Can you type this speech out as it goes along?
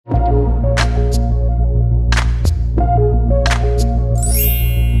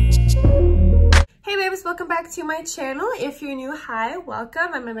back to my channel. If you're new, hi,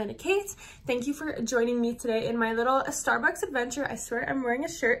 welcome. I'm Amanda Kate. Thank you for joining me today in my little Starbucks adventure. I swear I'm wearing a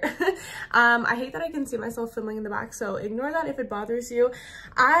shirt. I hate that I can see myself filming in the back, so ignore that if it bothers you.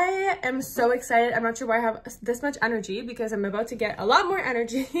 I am so excited. I'm not sure why I have this much energy because I'm about to get a lot more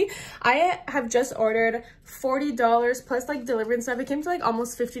energy. I have just ordered $40 plus like delivery and stuff. It came to like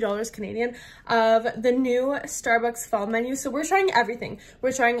almost $50 Canadian of the new Starbucks fall menu. So we're trying everything.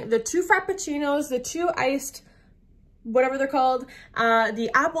 We're trying the 2 frappuccinos, the 2 iced, whatever they're called, the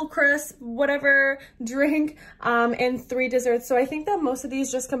apple crisp, whatever drink, and 3 desserts. So I think that most of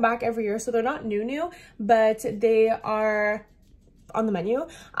these just come back every year. So they're not new, but they are on the menu.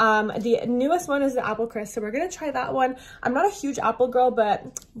 The newest one is the apple crisp, so we're gonna try that one. I'm not a huge apple girl,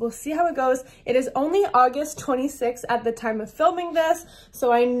 but we'll see how it goes. It is only August 26th at the time of filming this,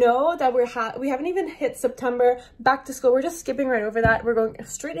 so I know that we haven't even hit September back to school. We're just skipping right over that. We're going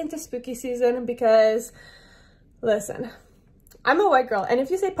straight into spooky season because listen, I'm a white girl, and if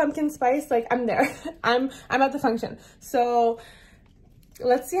you say pumpkin spice, like I'm there. I'm at the function. So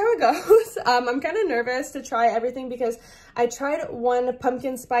let's see how it goes. I'm kind of nervous to try everything because I tried one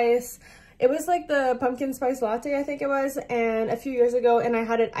pumpkin spice. It was like the pumpkin spice latte, I think it was, and a few years ago, and I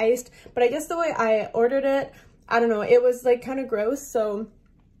had it iced, but I guess the way I ordered it, I don't know, it was like kind of gross, so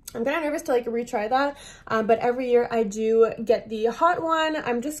I'm kind of nervous to like retry that. But every year I do get the hot one.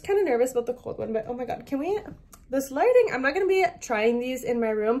 I'm just kind of nervous about the cold one, but oh my god, this lighting, I'm not going to be trying these in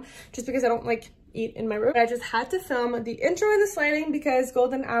my room just because I don't like eat in my room. I just had to film the intro and the lighting because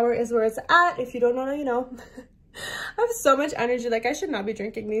golden hour is where it's at. If you don't know, you know. I have so much energy, like I should not be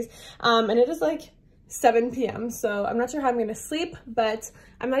drinking these. And it is like 7 p.m. so I'm not sure how I'm gonna sleep, but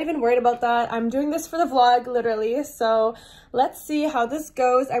I'm not even worried about that. I'm doing this for the vlog, literally, so let's see how this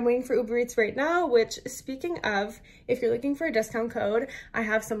goes. I'm waiting for Uber Eats right now, which, speaking of, if you're looking for a discount code, I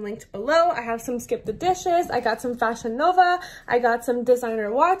have some linked below. I have some Skip the Dishes, I got some Fashion Nova, I got some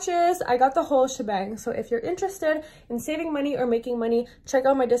designer watches, I got the whole shebang. So if you're interested in saving money or making money, check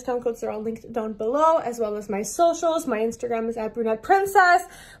out my discount codes. They're all linked down below, as well as my socials. My Instagram is at Brunetteprincesse.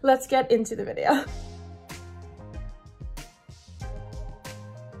 Let's get into the video.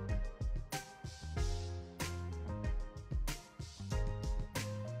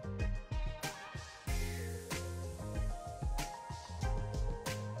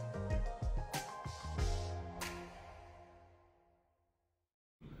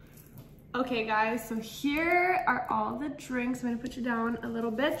 Okay guys, so here are all the drinks. I'm gonna put you down a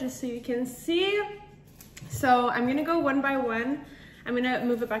little bit just so you can see. So I'm gonna go one by one. I'm gonna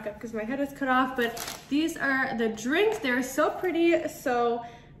move it back up because my head is cut off, but these are the drinks. They're so pretty. So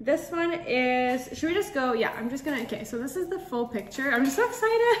this one is, should we just go? Yeah, I'm just gonna, okay, so this is the full picture. I'm just so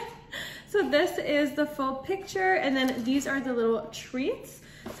excited. So this is the full picture, and then these are the little treats.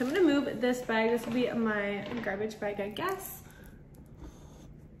 So I'm gonna move this bag. This will be my garbage bag, I guess.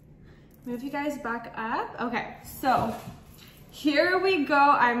 Move you guys back up. Okay, so here we go.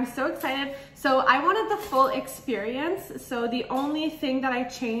 I'm so excited. So I wanted the full experience. So the only thing that I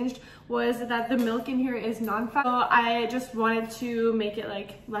changed was that the milk in here is non-fat. So I just wanted to make it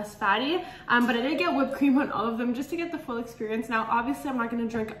like less fatty. But I did get whipped cream on all of them just to get the full experience. Now, obviously I'm not gonna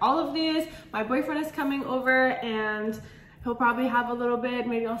drink all of these. My boyfriend is coming over and he'll probably have a little bit.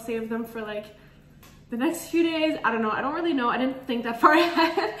 Maybe I'll save them for like the next few days. I don't know. I don't really know. I didn't think that far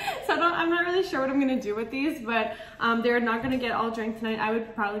ahead. So I'm not really sure what I'm going to do with these, but they're not going to get all drank tonight. I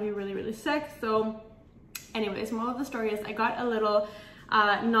would probably be really, really sick. So anyways, moral of the story is I got a little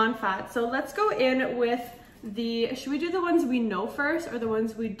non-fat. So let's go in with the, should we do the ones we know first or the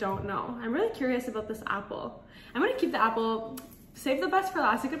ones we don't know? I'm really curious about this apple. I'm going to keep the apple, save the best for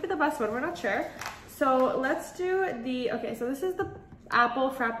last. It could be the best one. We're not sure. So let's do the, okay, so this is the apple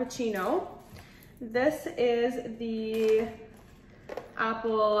frappuccino. This is the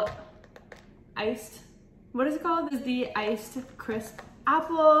apple iced, what is it called? This is the iced crisp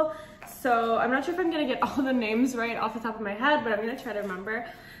apple. So I'm not sure if I'm gonna get all the names right off the top of my head, but I'm gonna try to remember.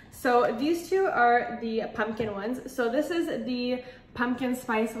 So these two are the pumpkin ones. So this is the pumpkin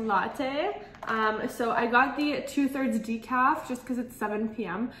spice latte. So I got the 2/3 decaf just because it's 7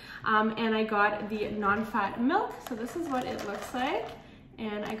 p.m. And I got the non-fat milk. So this is what it looks like.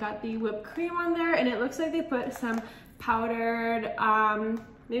 And I got the whipped cream on there, and it looks like they put some powdered,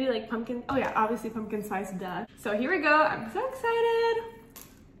 maybe like pumpkin, oh yeah, obviously pumpkin spice, duh. So here we go, I'm so excited.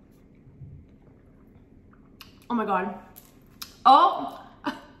 Oh my god. Oh,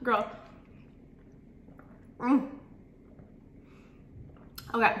 girl.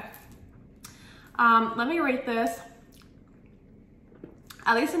 Okay. Let me rate this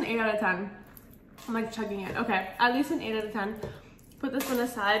at least an 8 out of 10. I'm like chugging it. Okay, at least an 8 out of 10. Put this one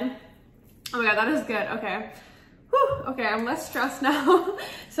aside. Oh my god, that is good. Okay. Whew. Okay, I'm less stressed now.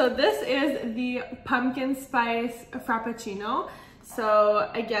 So this is the pumpkin spice frappuccino. So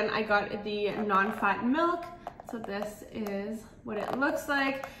again, I got the non-fat milk. So this is what it looks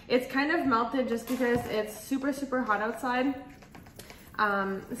like. It's kind of melted just because it's super, super hot outside.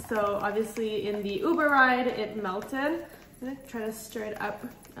 So obviously in the Uber ride, it melted. I'm gonna try to stir it up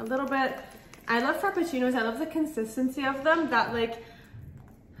a little bit. I love frappuccinos. I love the consistency of them, that like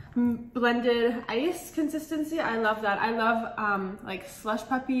blended ice consistency. I love that. I love like slush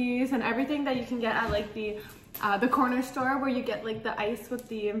puppies and everything that you can get at like the corner store, where you get like the ice with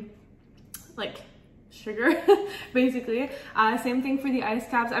the like sugar basically. Same thing for the ice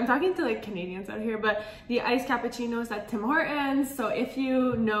caps. I'm talking to like Canadians out here, but the ice cappuccinos at Tim Hortons. So if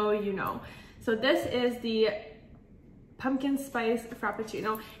you know, you know. So this is the pumpkin spice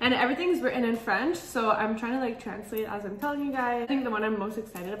frappuccino, and everything's written in French, so I'm trying to like translate as I'm telling you guys. I think the one I'm most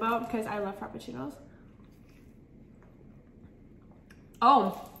excited about, because I love frappuccinos.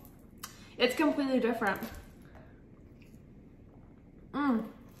 Oh, it's completely different.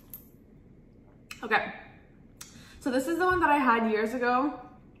 Okay, so this is the one that I had years ago.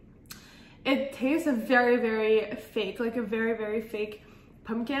 It tastes very, very fake, like a very, very fake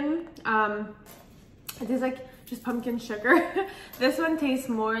pumpkin. It tastes like just pumpkin sugar. This one tastes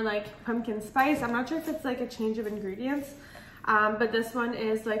more like pumpkin spice. I'm not sure if it's like a change of ingredients, but this one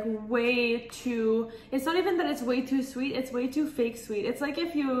is like way too, it's not even that it's way too sweet, it's way too fake sweet. It's like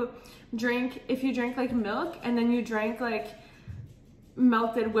if you drink like milk and then you drank like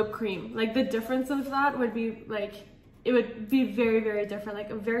melted whipped cream. Like the difference of that would be like, it would be very, very different,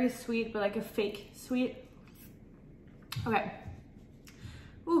 like a very sweet, but like a fake sweet. Okay.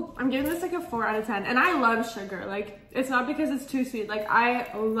 Ooh, I'm giving this like a 4 out of 10. And I love sugar. Like, it's not because it's too sweet. Like,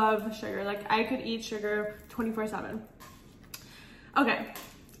 I love sugar. Like, I could eat sugar 24/7. Okay,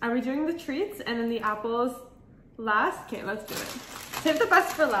 are we doing the treats and then the apples last? Okay, let's do it. Save the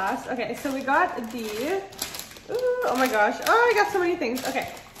best for last. Okay, so we got the, ooh, oh my gosh. Oh, I got so many things.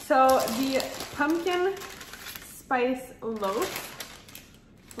 Okay, so the pumpkin spice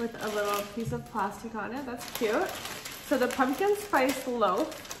loaf with a little piece of plastic on it. That's cute. So the pumpkin spice loaf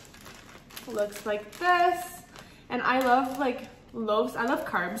looks like this, and I love like loaves. I love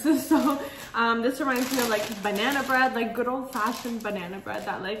carbs, so this reminds me of like banana bread, like good old-fashioned banana bread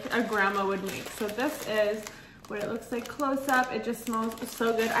that like a grandma would make. So this is what it looks like close up. It just smells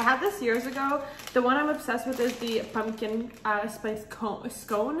so good. I had this years ago. The one I'm obsessed with is the pumpkin spice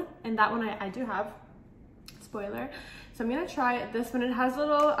scone, and that one I do have. Spoiler. So I'm gonna try this one. It has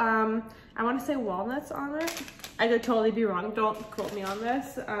little I want to say walnuts on it. I could totally be wrong, don't quote me on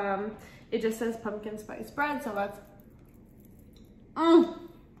this. It just says pumpkin spice bread, so let's, oh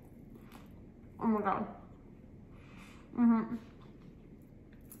my god.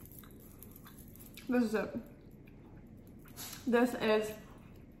 This is it. This is,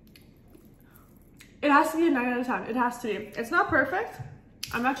 it has to be a 9 out of 10. It has to be. It's not perfect.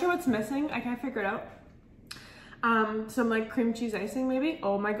 I'm not sure what's missing. I can't figure it out. Some like cream cheese icing maybe.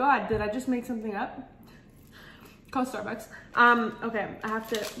 Oh my god, did I just make something up? Call Starbucks. Okay, I have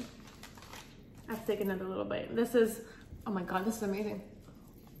to take another little bite. This is, oh my god, this is amazing.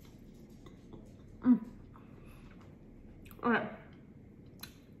 Okay,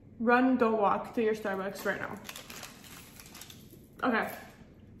 run, don't walk to your Starbucks right now. Okay,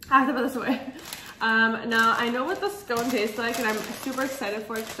 I have to put this away. Now I know what the scone tastes like, and I'm super excited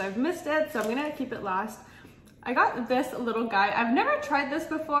for it because I've missed it, so I'm gonna keep it last. I got this little guy. I've never tried this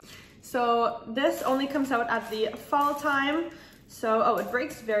before. So this only comes out at the fall time. So, oh, it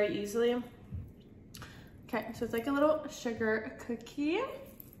breaks very easily. Okay, so it's like a little sugar cookie. It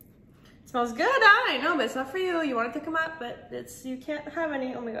smells good, huh? I know, but it's not for you. You want it to come up, but it's, you can't have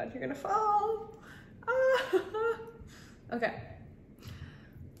any. Oh my god, you're gonna fall. Ah. Okay.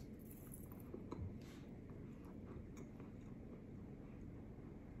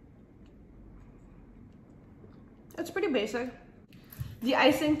 It's pretty basic. The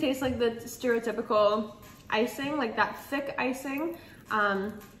icing tastes like the stereotypical icing, like that thick icing.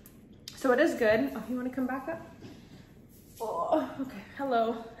 So it is good. Oh, you want to come back up? Oh, okay.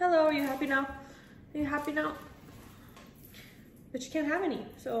 Hello. Hello, are you happy now? Are you happy now? But you can't have any,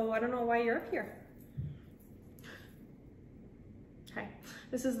 so I don't know why you're up here. Okay,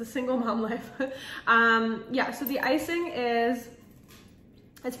 this is the single mom life. Yeah, so the icing is,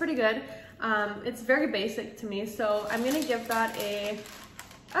 it's pretty good. It's very basic to me, so I'm gonna give that a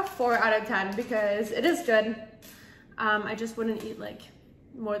 4 out of 10 because it is good. I just wouldn't eat like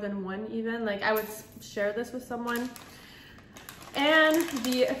more than one even. Like I would share this with someone. And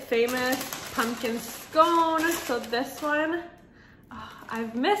the famous pumpkin scone. So this one,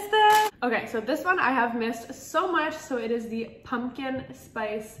 I've missed it. Okay, so this one I have missed so much. So it is the pumpkin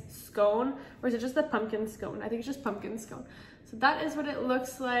spice scone, or is it just the pumpkin scone? I think it's just pumpkin scone. So that is what it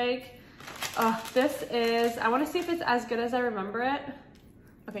looks like. Oh, this is, I want to see if it's as good as I remember it.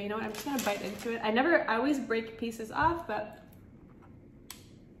 Okay, you know what? I'm just gonna bite into it. I always break pieces off, but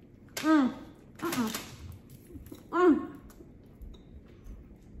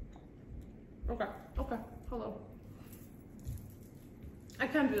Okay, hello. I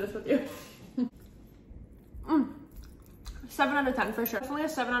can't do this with you. 7 out of 10 for sure. Definitely a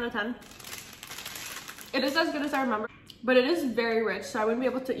 7 out of 10. It is as good as I remember, but it is very rich, so I wouldn't be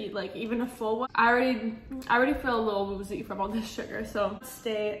able to eat like even a full one. I already feel a little woozy from all this sugar, so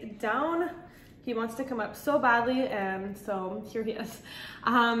stay down. He wants to come up so badly, and so here he is.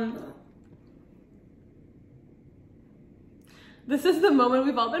 This is the moment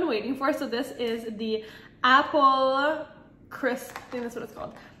we've all been waiting for. So this is the apple crisp, I think that's what it's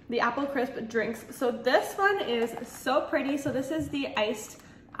called. The apple crisp drinks. So this one is so pretty. So this is the iced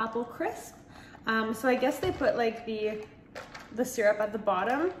apple crisp. So I guess they put like the syrup at the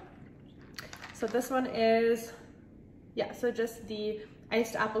bottom. So this one is, yeah, so just the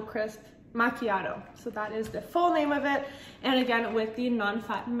iced apple crisp macchiato. So that is the full name of it. And again, with the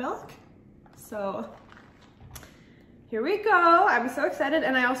non-fat milk. So here we go. I'm so excited.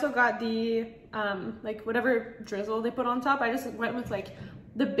 And I also got the, like whatever drizzle they put on top. I just went with like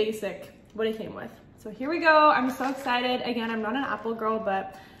the basic, what it came with. So here we go. I'm so excited. Again, I'm not an apple girl,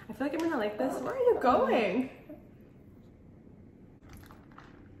 but I feel like I'm gonna like this. Where are you going?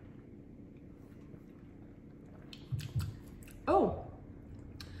 Oh.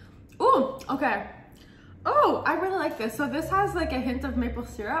 Oh, okay. Oh, I really like this. So this has like a hint of maple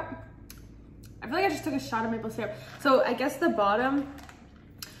syrup. I feel like I just took a shot of maple syrup. So I guess the bottom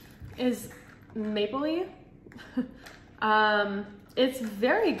is mapley. It's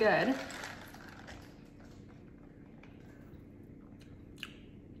very good.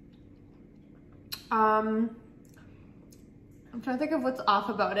 I'm trying to think of what's off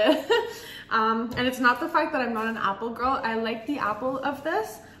about it. And it's not the fact that I'm not an apple girl. I like the apple of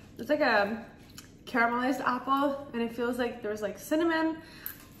this. It's like a caramelized apple, and it feels like there's like cinnamon.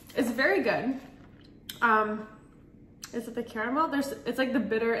 It's very good. Is it the caramel? It's like the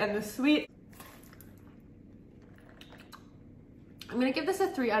bitter and the sweet. I'm gonna give this a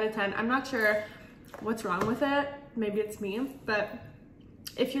 3 out of 10. I'm not sure what's wrong with it. Maybe it's me, but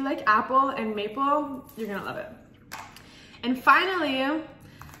if you like apple and maple, you're gonna love it. And finally,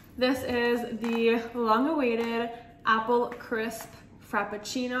 this is the long-awaited apple crisp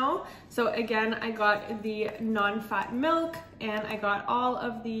frappuccino. So again, I got the non-fat milk, and I got all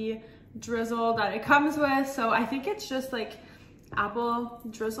of the drizzle that it comes with. So I think it's just like apple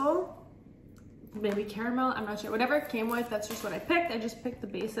drizzle, maybe caramel, I'm not sure. Whatever it came with, that's just what I picked. I just picked the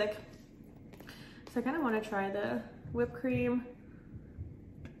basic. So I kind of want to try the whipped cream.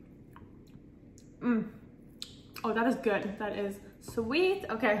 Oh, that is good. That is sweet.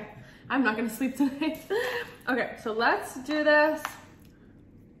 Okay, I'm not gonna sleep tonight. Okay, so let's do this.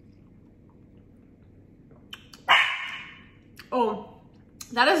 Oh,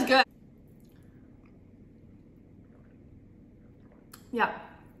 that is good. Yeah.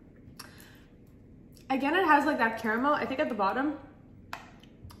 Again, it has like that caramel, I think at the bottom.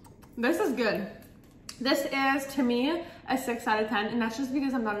 This is good. This is, to me, a 6 out of 10, and that's just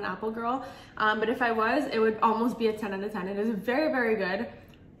because I'm not an apple girl. But if I was, it would almost be a 10 out of 10. It is very, very good.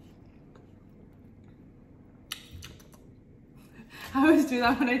 I always do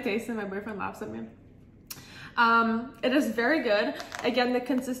that when I taste it, my boyfriend laughs at me. It is very good. Again, the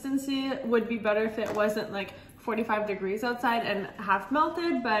consistency would be better if it wasn't like 45 degrees outside and half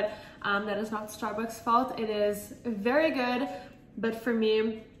melted, but that is not Starbucks' fault. It is very good, but for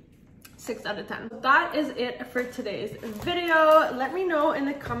me, 6 out of 10. That is it for today's video. Let me know in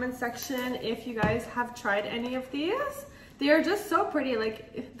the comment section if you guys have tried any of these. They are just so pretty.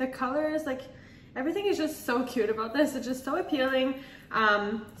 Like the colors, like everything is just so cute about this. It's just so appealing.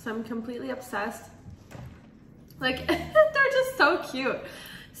 So I'm completely obsessed. Like they're just so cute.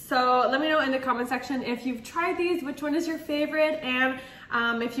 So let me know in the comment section if you've tried these, which one is your favorite, and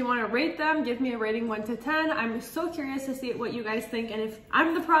if you want to rate them, give me a rating 1 to 10. I'm so curious to see what you guys think and if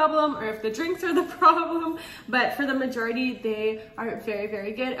I'm the problem or if the drinks are the problem. But for the majority, they are very,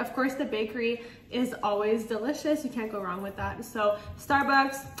 very good. Of course, the bakery is always delicious. You can't go wrong with that. So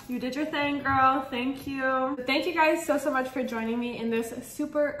Starbucks, you did your thing, girl. Thank you. Thank you guys so much for joining me in this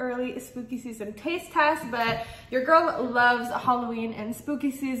super early spooky season taste test. But your girl loves Halloween and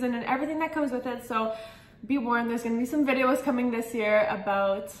spooky season and everything that comes with it. So be warned, there's gonna be some videos coming this year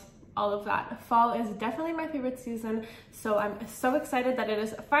about all of that. Fall is definitely my favorite season, so I'm so excited that it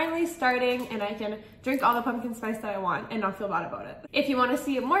is finally starting and I can drink all the pumpkin spice that I want and not feel bad about it. If you want to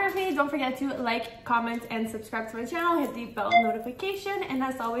see more of me, don't forget to like, comment, and subscribe to my channel. Hit the bell notification, and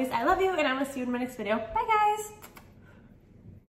as always, I love you and I will see you in my next video. Bye guys!